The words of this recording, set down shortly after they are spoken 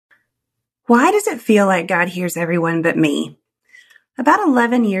Why does it feel like God hears everyone but me? About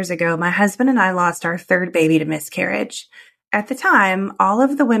 11 years ago, my husband and I lost our third baby to miscarriage. At the time, all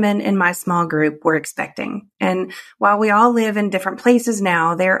of the women in my small group were expecting. And while we all live in different places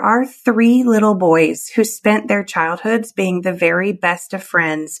now, there are 3 little boys who spent their childhoods being the very best of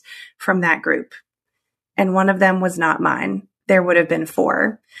friends from that group. And one of them was not mine. There would have been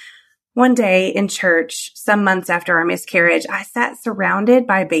 4. One day in church, some months after our miscarriage, I sat surrounded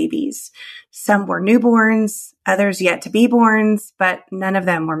by babies. Some were newborns, others yet to be borns, but none of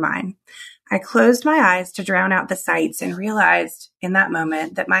them were mine. I closed my eyes to drown out the sights and realized in that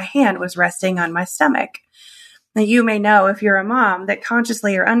moment that my hand was resting on my stomach. Now, you may know if you're a mom that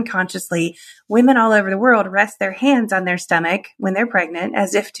consciously or unconsciously, women all over the world rest their hands on their stomach when they're pregnant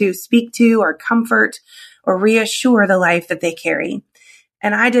as if to speak to or comfort or reassure the life that they carry.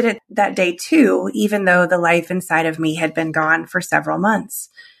 And I did it that day too, even though the life inside of me had been gone for several months.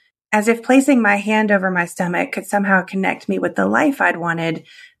 As if placing my hand over my stomach could somehow connect me with the life I'd wanted,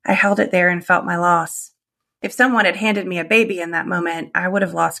 I held it there and felt my loss. If someone had handed me a baby in that moment, I would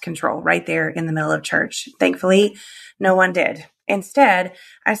have lost control right there in the middle of church. Thankfully, no one did. Instead,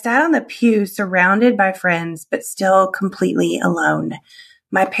 I sat on the pew surrounded by friends, but still completely alone.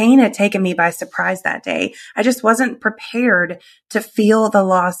 My pain had taken me by surprise that day. I just wasn't prepared to feel the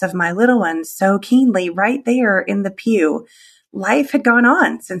loss of my little ones so keenly right there in the pew. Life had gone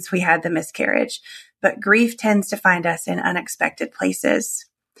on since we had the miscarriage, but grief tends to find us in unexpected places.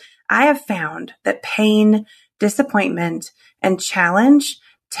 I have found that pain, disappointment, and challenge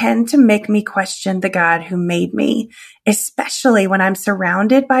tend to make me question the God who made me, especially when I'm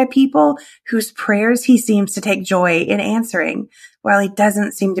surrounded by people whose prayers he seems to take joy in answering, while he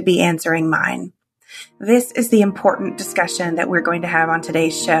doesn't seem to be answering mine. This is the important discussion that we're going to have on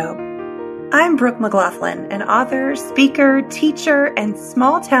today's show. I'm Brooke McLaughlin, an author, speaker, teacher, and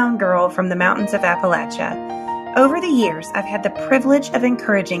small-town girl from the mountains of Appalachia. Over the years, I've had the privilege of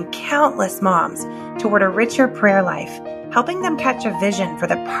encouraging countless moms toward a richer prayer life, helping them catch a vision for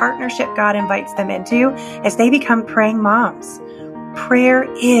the partnership God invites them into as they become praying moms. Prayer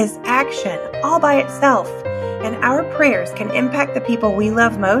is action all by itself, and our prayers can impact the people we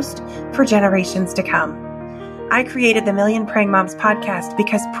love most for generations to come. I created the Million Praying Moms podcast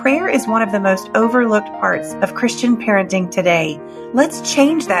because prayer is one of the most overlooked parts of Christian parenting today. Let's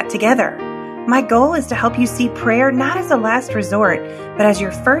change that together. My goal is to help you see prayer not as a last resort, but as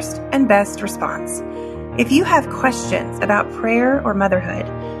your first and best response. If you have questions about prayer or motherhood,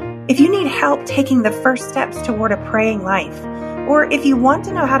 if you need help taking the first steps toward a praying life, or if you want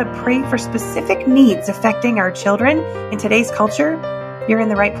to know how to pray for specific needs affecting our children in today's culture, you're in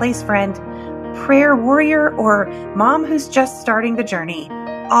the right place, friend. Prayer warrior or mom who's just starting the journey,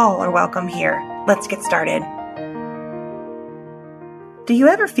 all are welcome here. Let's get started. Do you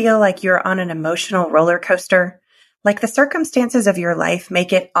ever feel like you're on an emotional roller coaster? Like the circumstances of your life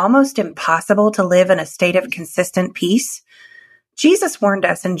make it almost impossible to live in a state of consistent peace? Jesus warned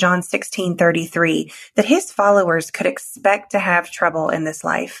us in John 16:33 that his followers could expect to have trouble in this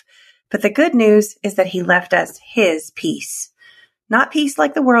life. But the good news is that he left us his peace. Not peace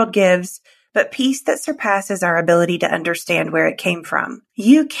like the world gives, but peace that surpasses our ability to understand where it came from.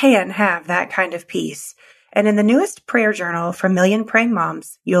 You can have that kind of peace. And in the newest prayer journal from Million Praying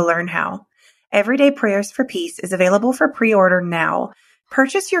Moms, you'll learn how. Everyday Prayers for Peace is available for pre-order now.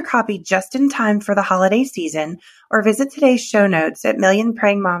 Purchase your copy just in time for the holiday season, or visit today's show notes at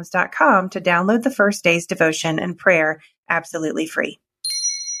millionprayingmoms.com to download the first day's devotion and prayer absolutely free.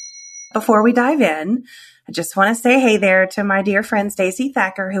 Before we dive in, I just want to say hey there to my dear friend Stacey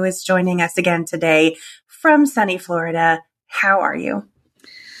Thacker, who is joining us again today from sunny Florida. How are you?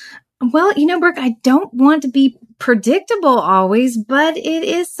 Well, Brooke, I don't want to be predictable always, but it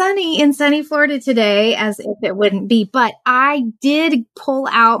is sunny in sunny Florida today, as if it wouldn't be. But I did pull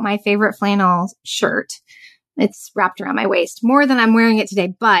out my favorite flannel shirt. It's wrapped around my waist more than I'm wearing it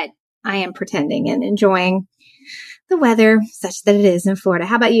today, but I am pretending and enjoying the weather such that it is in Florida.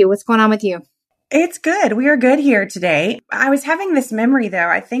 How about you? What's going on with you? It's good. We are good here today. I was having this memory, though.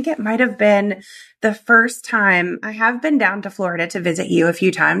 I think it might have been the first time I have been down to Florida to visit you a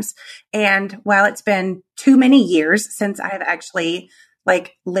few times. And while it's been too many years since I have actually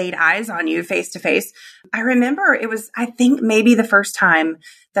laid eyes on you face to face, I remember it was, I think maybe the first time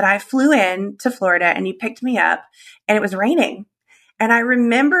that I flew in to Florida and you picked me up and it was raining. And I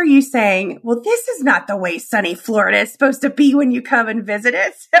remember you saying, well, this is not the way sunny Florida is supposed to be when you come and visit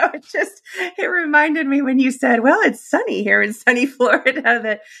it. So it reminded me when you said, well, it's sunny here in sunny Florida,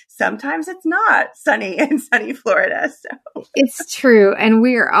 that sometimes it's not sunny in sunny Florida. So it's true. And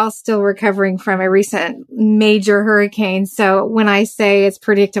we are all still recovering from a recent major hurricane. So when I say it's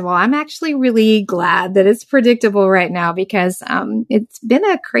predictable, I'm actually really glad that it's predictable right now because it's been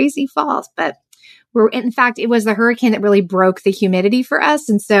a crazy fall. But in fact, it was the hurricane that really broke the humidity for us.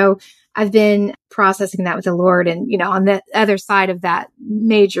 And so I've been processing that with the Lord. And, on the other side of that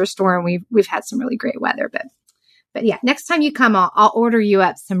major storm, we've had some really great weather. But yeah, next time you come, I'll order you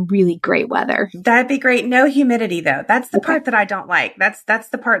up some really great weather. That'd be great. No humidity though. That's the part that I don't like. That's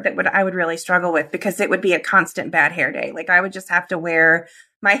the part that I would really struggle with because it would be a constant bad hair day. Like I would just have to wear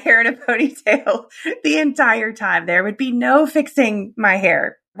my hair in a ponytail the entire time. There would be no fixing my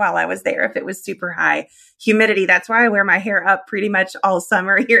hair while I was there if it was super high humidity. That's why I wear my hair up pretty much all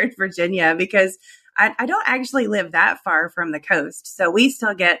summer here in Virginia because I don't actually live that far from the coast. So we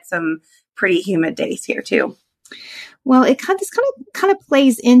still get some pretty humid days here too. Well, this kind of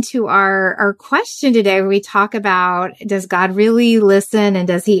plays into our question today where we talk about, does God really listen and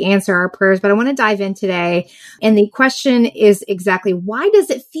does he answer our prayers? But I want to dive in today. And the question is exactly, why does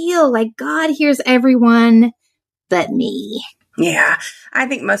it feel like God hears everyone but me? Yeah, I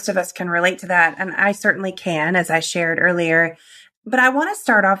think most of us can relate to that. And I certainly can, as I shared earlier. But I want to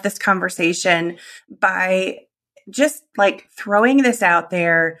start off this conversation by just like throwing this out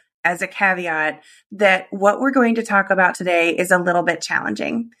there as a caveat that what we're going to talk about today is a little bit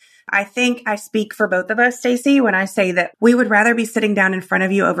challenging. I think I speak for both of us, Stacey, when I say that we would rather be sitting down in front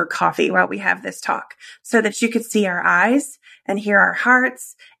of you over coffee while we have this talk so that you could see our eyes and hear our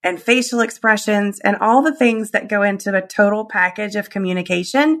hearts and facial expressions and all the things that go into a total package of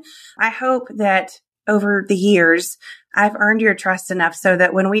communication. I hope that over the years, I've earned your trust enough so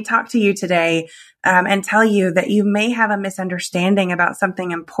that when we talk to you today and tell you that you may have a misunderstanding about something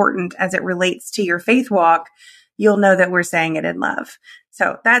important as it relates to your faith walk, you'll know that we're saying it in love.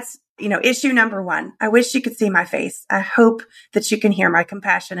 So that's, issue number one. I wish you could see my face. I hope that you can hear my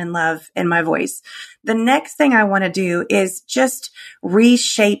compassion and love in my voice. The next thing I want to do is just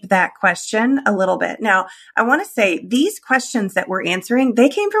reshape that question a little bit. Now, I want to say these questions that we're answering, they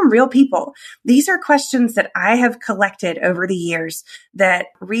came from real people. These are questions that I have collected over the years that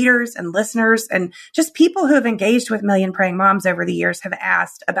readers and listeners and just people who have engaged with Million Praying Moms over the years have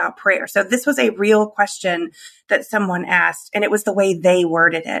asked about prayer. So this was a real question that someone asked, and it was the way they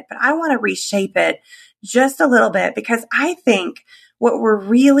worded it. But I want to reshape it just a little bit because I think what we're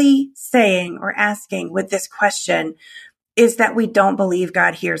really saying or asking with this question is that we don't believe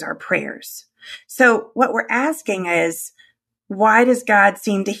God hears our prayers. So what we're asking is, why does God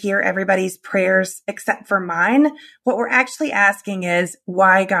seem to hear everybody's prayers except for mine? What we're actually asking is,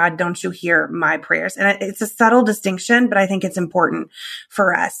 why, God, don't you hear my prayers? And it's a subtle distinction, but I think it's important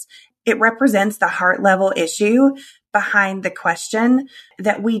for us. It represents the heart level issue behind the question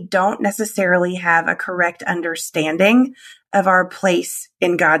that we don't necessarily have a correct understanding of our place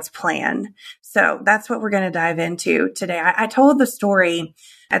in God's plan. So that's what we're going to dive into today. I told the story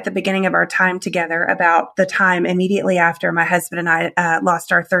at the beginning of our time together about the time immediately after my husband and I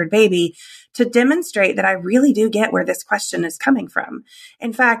lost our third baby to demonstrate that I really do get where this question is coming from.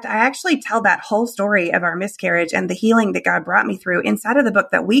 In fact, I actually tell that whole story of our miscarriage and the healing that God brought me through inside of the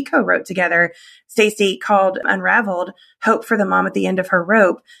book that we co-wrote together, Stacey, called Unraveled, Hope for the Mom at the End of Her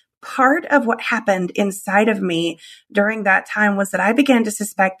Rope. Part of what happened inside of me during that time was that I began to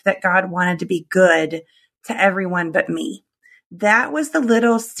suspect that God wanted to be good to everyone but me. That was the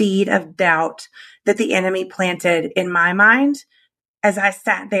little seed of doubt that the enemy planted in my mind as I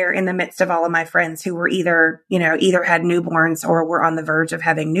sat there in the midst of all of my friends who were either had newborns or were on the verge of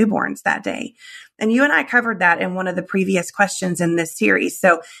having newborns that day. And you and I covered that in one of the previous questions in this series.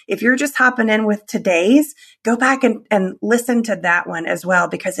 So if you're just hopping in with today's, go back and listen to that one as well,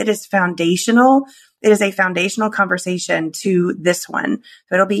 because it is foundational. It is a foundational conversation to this one.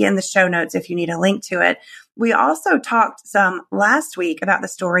 So it'll be in the show notes if you need a link to it. We also talked some last week about the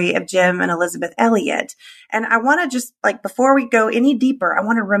story of Jim and Elizabeth Elliott. And I want to just before we go any deeper, I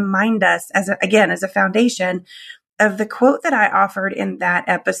want to remind us as a foundation of the quote that I offered in that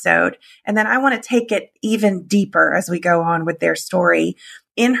episode. And then I want to take it even deeper as we go on with their story.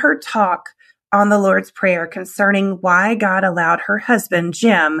 In her talk on the Lord's Prayer concerning why God allowed her husband,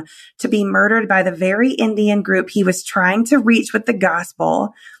 Jim, to be murdered by the very Indian group he was trying to reach with the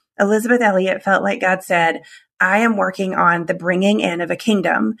gospel, Elizabeth Elliott felt like God said, I am working on the bringing in of a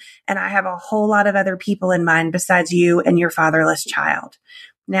kingdom, and I have a whole lot of other people in mind besides you and your fatherless child.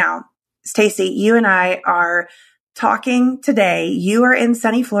 Now, Stacey, you and I are talking today, you are in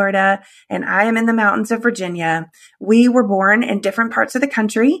sunny Florida and I am in the mountains of Virginia. We were born in different parts of the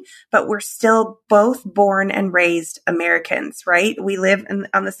country, but we're still both born and raised Americans, right? We live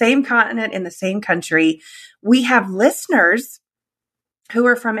on the same continent in the same country. We have listeners who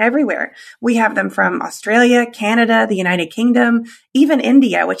are from everywhere. We have them from Australia, Canada, the United Kingdom, even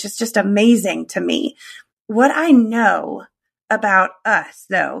India, which is just amazing to me. What I know about us,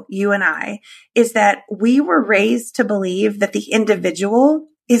 though, you and I, is that we were raised to believe that the individual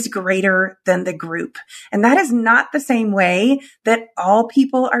is greater than the group. And that is not the same way that all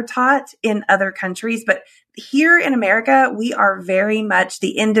people are taught in other countries. But here in America, we are very much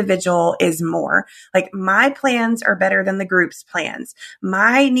the individual is more. Like my plans are better than the group's plans.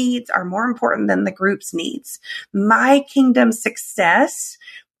 My needs are more important than the group's needs. My kingdom success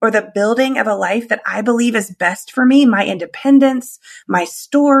or the building of a life that I believe is best for me, my independence, my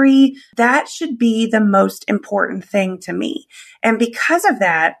story, that should be the most important thing to me. And because of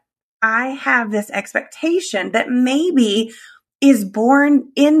that, I have this expectation that maybe is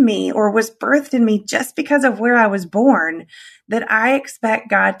born in me or was birthed in me just because of where I was born, that I expect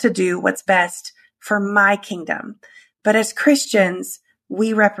God to do what's best for my kingdom. But as Christians,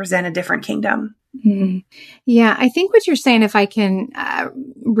 we represent a different kingdom. Mm-hmm. Yeah, I think what you're saying, if I can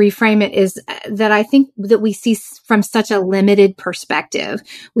reframe it, is that I think that we see from such a limited perspective.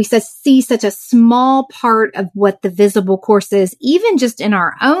 We see such a small part of what the visible course is, even just in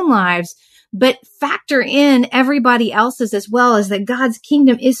our own lives, but factor in everybody else's as well, as that God's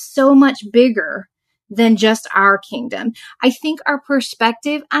kingdom is so much bigger than just our kingdom. I think our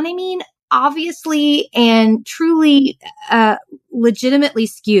perspective, and I mean, obviously and truly, legitimately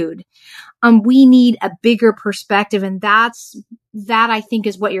skewed. We need a bigger perspective. And that I think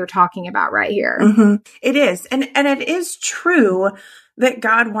is what you're talking about right here. Mm-hmm. It is. And it is true that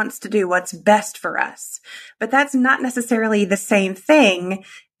God wants to do what's best for us, but that's not necessarily the same thing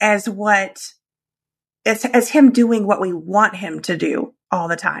as as him doing what we want him to do all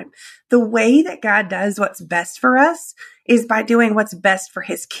the time. The way that God does what's best for us is by doing what's best for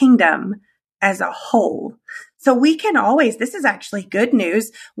his kingdom as a whole. So we can always, this is actually good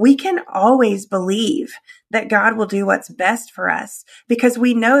news, we can always believe that God will do what's best for us because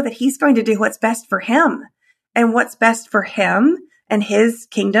we know that he's going to do what's best for him. And what's best for him and his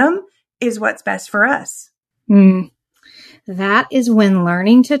kingdom is what's best for us. That is when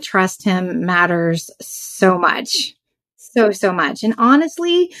learning to trust him matters so much. So much. And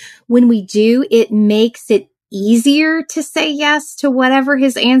honestly, when we do, it makes it easier to say yes to whatever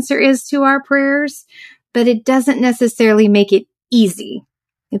his answer is to our prayers, but it doesn't necessarily make it easy.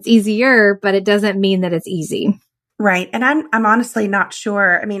 It's easier, but it doesn't mean that it's easy. Right. And I'm honestly not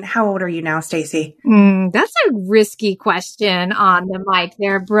sure. I mean, how old are you now, Stacey? That's a risky question on the mic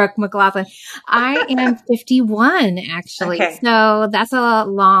there, Brooke McLaughlin. I am 51, actually. Okay. So that's a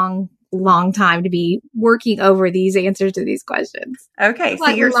long time to be working over these answers to these questions. Okay. So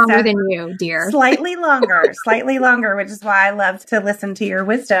you're longer than you, dear. Slightly longer, which is why I love to listen to your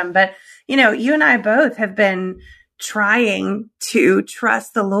wisdom. But, you know, you and I both have been trying to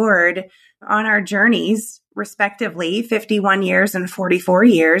trust the Lord on our journeys, respectively, 51 years and 44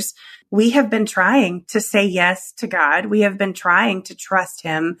 years. We have been trying to say yes to God. We have been trying to trust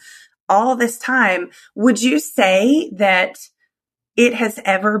him all this time. Would you say that it has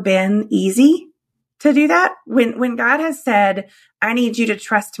ever been easy to do that? When God has said, I need you to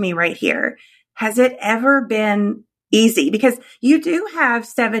trust me right here, has it ever been easy? Because you do have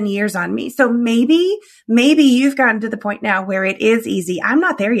 7 years on me. So maybe you've gotten to the point now where it is easy. I'm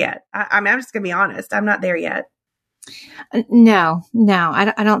not there yet. I'm just going to be honest. I'm not there yet. No,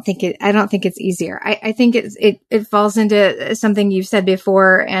 I don't think it's easier. I think it falls into something you've said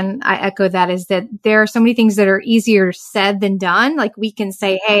before. And I echo that, is that there are so many things that are easier said than done. Like we can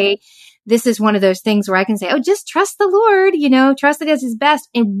say, hey, this is one of those things where I can say, oh, just trust the Lord, trust that it's his best.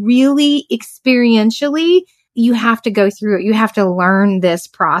 And really experientially, you have to go through it. You have to learn this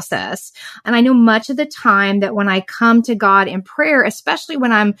process. And I know much of the time that when I come to God in prayer, especially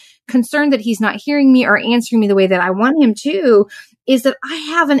when I'm concerned that he's not hearing me or answering me the way that I want him to, is that I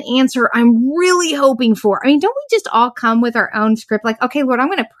have an answer I'm really hoping for. I mean, don't we just all come with our own script? Like, okay, Lord, I'm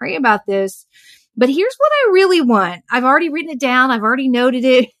going to pray about this, but here's what I really want. I've already written it down. I've already noted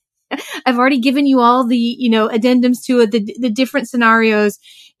it. I've already given you all the, addendums to it, the different scenarios.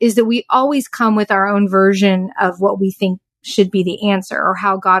 Is that we always come with our own version of what we think should be the answer, or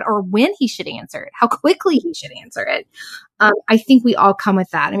how God, or when he should answer it, how quickly he should answer it. I think we all come with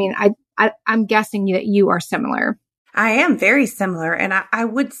that. I mean, I'm guessing that you are similar. I am very similar. And I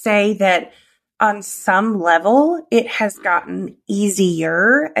would say that on some level, it has gotten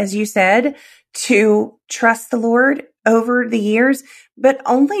easier, as you said, to trust the Lord over the years, but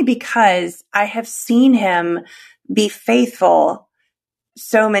only because I have seen him be faithful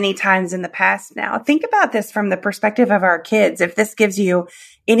so many times in the past now. Think about this from the perspective of our kids. If this gives you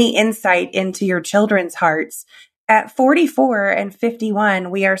any insight into your children's hearts, at 44 and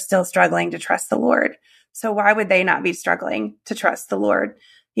 51, we are still struggling to trust the Lord. So why would they not be struggling to trust the Lord?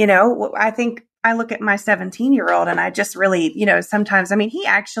 I think I look at my 17-year-old and I just really, sometimes, he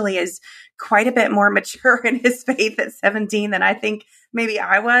actually is quite a bit more mature in his faith at 17 than I think maybe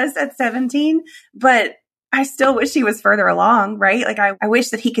I was at 17, but I still wish he was further along, right? Like I wish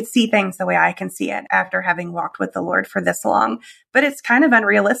that he could see things the way I can see it after having walked with the Lord for this long. But it's kind of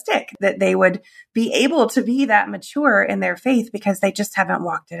unrealistic that they would be able to be that mature in their faith because they just haven't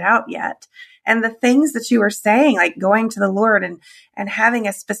walked it out yet. And the things that you were saying, like going to the Lord and having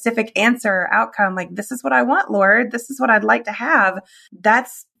a specific answer outcome, like, this is what I want, Lord, this is what I'd like to have.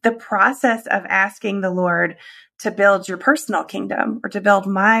 That's the process of asking the Lord to build your personal kingdom or to build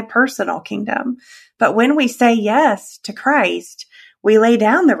my personal kingdom. But when we say yes to Christ, we lay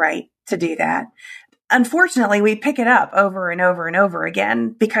down the right to do that. Unfortunately, we pick it up over and over and over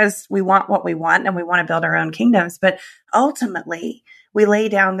again because we want what we want and we want to build our own kingdoms. But ultimately, we lay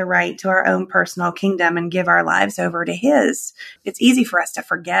down the right to our own personal kingdom and give our lives over to his. It's easy for us to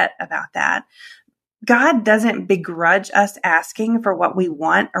forget about that. God doesn't begrudge us asking for what we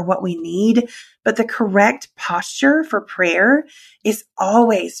want or what we need, but the correct posture for prayer is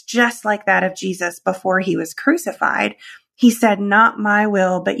always just like that of Jesus before he was crucified. He said, "Not my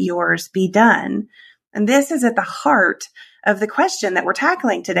will, but yours be done." And this is at the heart of the question that we're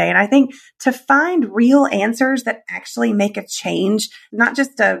tackling today. And I think to find real answers that actually make a change, not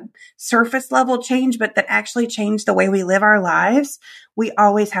just a surface level change, but that actually change the way we live our lives, we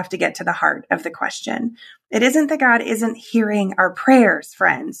always have to get to the heart of the question. It isn't that God isn't hearing our prayers,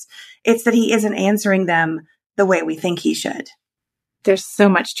 friends. It's that he isn't answering them the way we think he should. There's so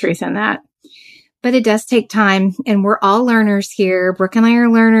much truth in that. But it does take time, and we're all learners here. Brooke and I are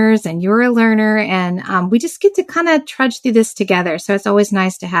learners, and you're a learner, and we just get to kind of trudge through this together. So it's always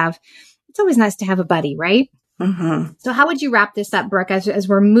nice to have a buddy, right? Mm-hmm. So how would you wrap this up, Brooke, as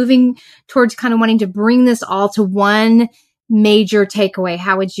we're moving towards kind of wanting to bring this all to one major takeaway?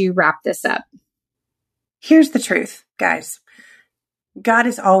 How would you wrap this up? Here's the truth, guys. God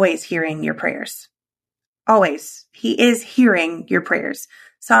is always hearing your prayers. Always. He is hearing your prayers.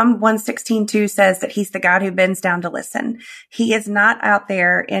 Psalm 116:2 says that he's the God who bends down to listen. He is not out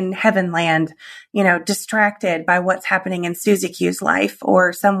there in heaven land, distracted by what's happening in Susie Q's life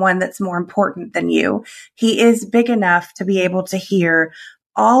or someone that's more important than you. He is big enough to be able to hear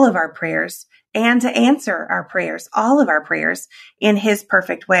all of our prayers and to answer our prayers, all of our prayers, in his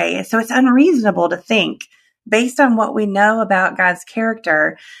perfect way. So it's unreasonable to think, based on what we know about God's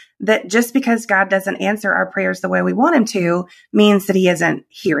character, that just because God doesn't answer our prayers the way we want him to means that he isn't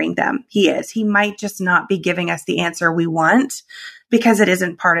hearing them. He is. He might just not be giving us the answer we want because it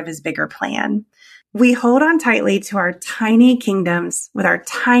isn't part of his bigger plan. We hold on tightly to our tiny kingdoms with our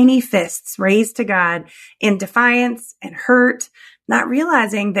tiny fists raised to God in defiance and hurt, not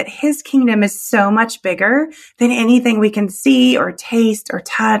realizing that his kingdom is so much bigger than anything we can see or taste or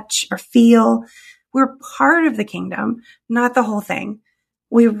touch or feel. We're part of the kingdom, not the whole thing.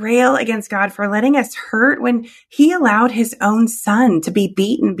 We rail against God for letting us hurt when he allowed his own son to be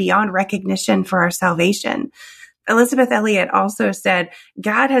beaten beyond recognition for our salvation. Elizabeth Elliot also said,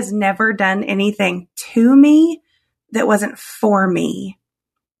 God has never done anything to me that wasn't for me.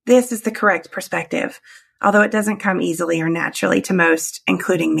 This is the correct perspective, although it doesn't come easily or naturally to most,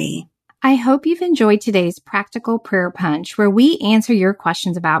 including me. I hope you've enjoyed today's Practical Prayer Punch, where we answer your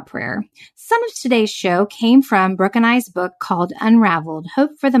questions about prayer. Some of today's show came from Brooke and I's book called Unraveled,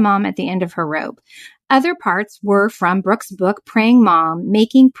 Hope for the Mom at the End of Her Rope. Other parts were from Brooke's book, Praying Mom,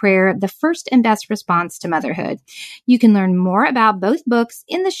 Making Prayer the First and Best Response to Motherhood. You can learn more about both books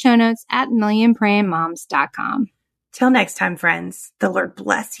in the show notes at millionprayingmoms.com. Till next time, friends, the Lord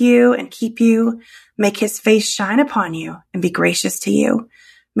bless you and keep you, make his face shine upon you and be gracious to you.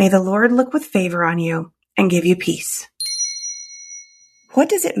 May the Lord look with favor on you and give you peace. What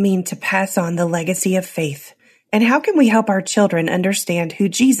does it mean to pass on the legacy of faith? And how can we help our children understand who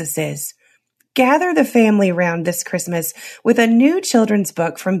Jesus is? Gather the family around this Christmas with a new children's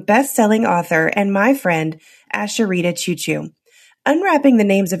book from best-selling author and my friend, Asheritah Ciuciu. Unwrapping the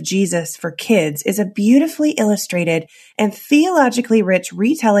Names of Jesus for Kids is a beautifully illustrated and theologically rich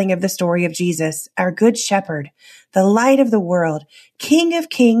retelling of the story of Jesus, our Good Shepherd, the light of the world, King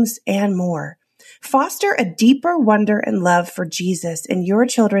of Kings, and more. Foster a deeper wonder and love for Jesus in your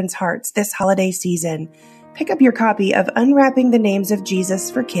children's hearts this holiday season. Pick up your copy of Unwrapping the Names of Jesus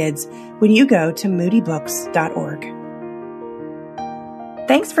for Kids when you go to moodybooks.org.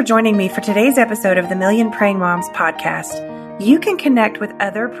 Thanks for joining me for today's episode of the Million Praying Moms podcast. You can connect with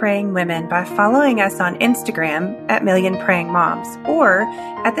other praying women by following us on Instagram at Million Praying Moms or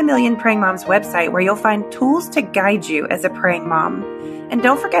at the Million Praying Moms website, where you'll find tools to guide you as a praying mom. And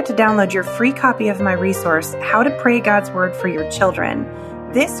don't forget to download your free copy of my resource, How to Pray God's Word for Your Children.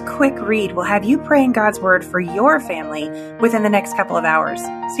 This quick read will have you praying God's Word for your family within the next couple of hours.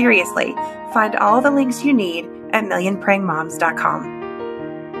 Seriously, find all the links you need at millionprayingmoms.com.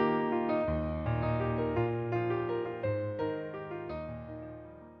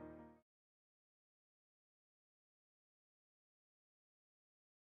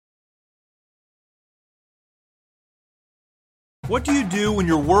 What do you do when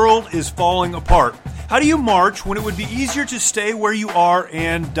your world is falling apart? How do you march when it would be easier to stay where you are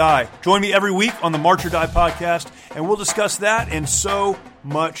and die? Join me every week on the March or Die podcast, and we'll discuss that and so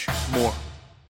much more.